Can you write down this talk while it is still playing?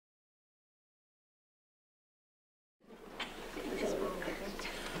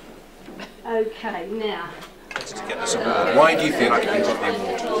Okay, now. To get this award. Why do you feel like you got the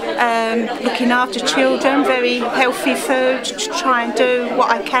award? Looking after children, very healthy food, to try and do what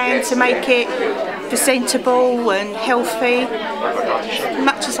I can to make it presentable and healthy, as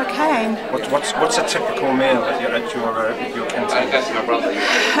much as I can. What's a typical meal at your canteen?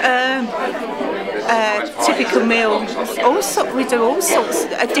 Typical meal, we do all sorts,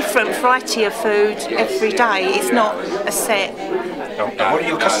 a different variety of food every day. It's not a set. What are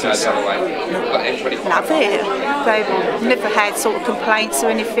your customers saying? Love it. They've never had sort of complaints or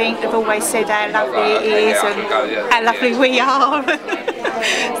anything. They've always said how lovely it is and how lovely we are.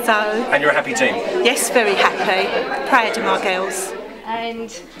 So. And you're a happy team? Yes, very happy. Proud of my girls.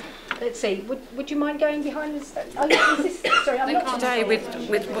 And let's see, would you mind going behind this? Oh, is this, sorry, I'm not today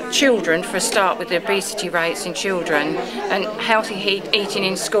with children, for a start, with the obesity rates in children, and healthy eating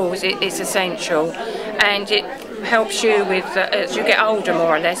in schools is essential, and it helps you with as you get older,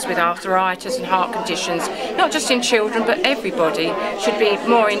 more or less, with arthritis and heart conditions. Not just in children, but everybody should be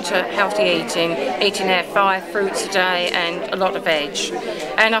more into healthy eating their 5 fruits a day and a lot of veg.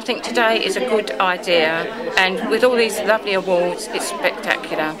 And I think today is a good idea, and with all these lovely awards, it's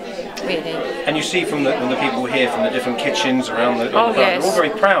spectacular, really. And you see from the people here, from the different kitchens around the yes. They're all very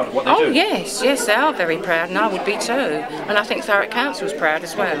proud of what they do. Oh yes, they are very proud, and I would be too. And I think Thurrock Council's proud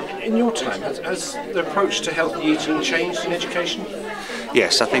as well. In your time, has the approach to healthy eating changed in education?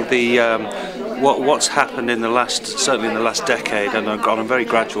 Yes, I think what's happened certainly in the last decade, and on a very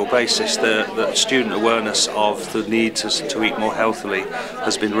gradual basis, the student awareness of the need to eat more healthily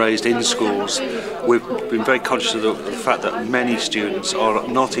has been raised in schools. We've been very conscious of the fact that many students are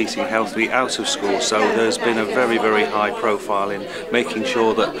not eating healthily out of school, so there's been a very, very high profile in making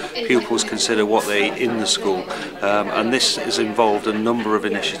sure that pupils consider what they eat in the school, and this has involved a number of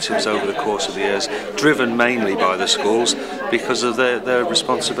initiatives over the course of the years, driven mainly by the schools because of their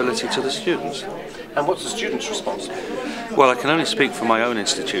responsibility to the students. And what's the students' responsibility? Well, I can only speak for my own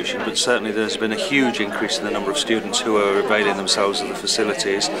institution, but certainly there's been a huge increase in the number of students who are availing themselves of the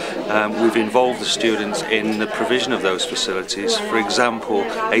facilities. We've involved the students in the provision of those facilities. For example,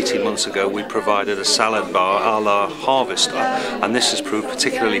 18 months ago we provided a salad bar a la Harvester, and this has proved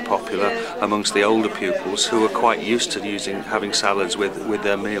particularly popular amongst the older pupils who are quite used to having salads with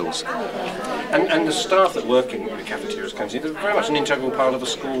their meals. And the staff that work in the cafeterias, they're very much an integral part of the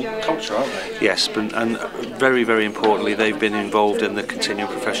school culture, aren't they? Yes, and very, very importantly, they've been involved in the continuing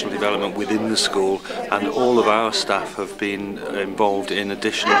professional development within the school, and all of our staff have been involved in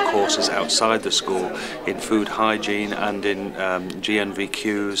additional courses outside the school in food hygiene and in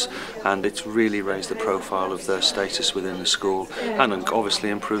GNVQs, and it's really raised the profile of their status within the school and obviously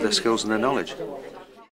improved their skills and their knowledge.